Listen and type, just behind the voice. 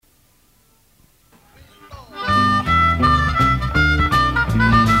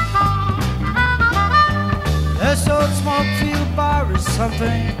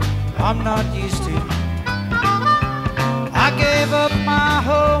thing I'm not used to. I gave up my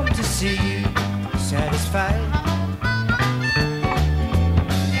home to see you satisfied.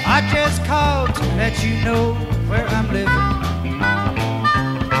 I just called to let you know where I'm living.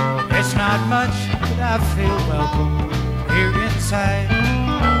 It's not much, but I feel welcome here inside.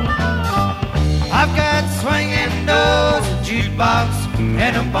 I've got swinging doors, a jukebox,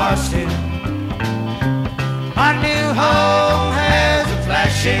 and a bar stool. My new home has a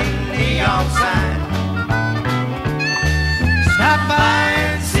flashing neon sign. Stop by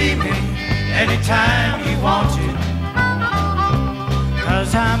and see me anytime you want to,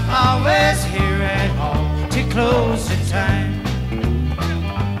 'cause I'm always here at home to close the time.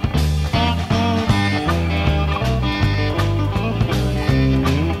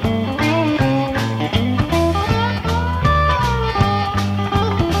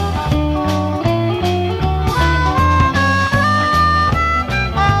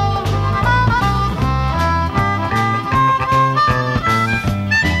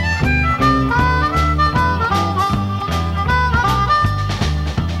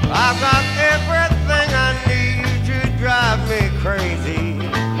 I've got everything I need to drive me crazy.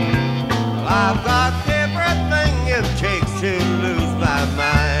 I've got everything it takes to lose my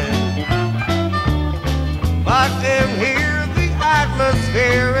mind. But in here the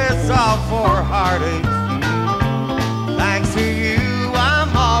atmosphere is all for heartaches. Thanks to you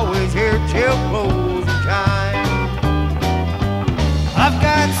I'm always here till close time. I've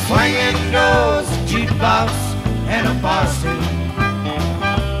got swinging doors, a jukebox, and a bar stool.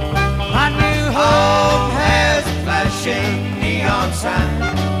 My new home has a flashing neon sign.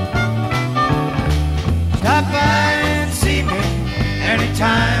 Stop by and see me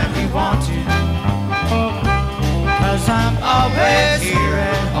anytime you want to, 'cause I'm always here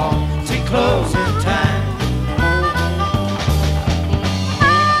at home to closing time.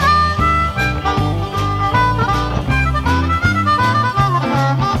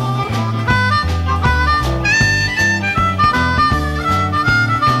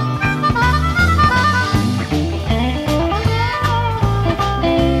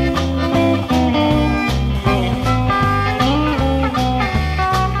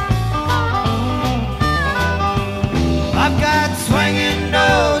 I've got swinging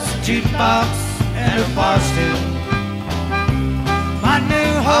doors, a jukebox, and a bar stool. My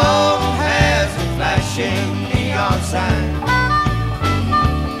new home has a flashing neon sign.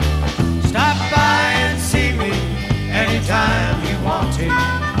 Stop by and see me anytime you want to,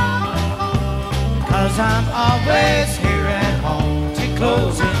 'cause I'm always here at home to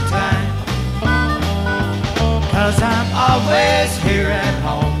closing time. 'Cause I'm always here at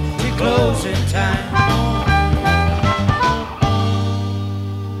home to closing time.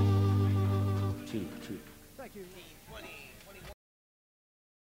 Thank you.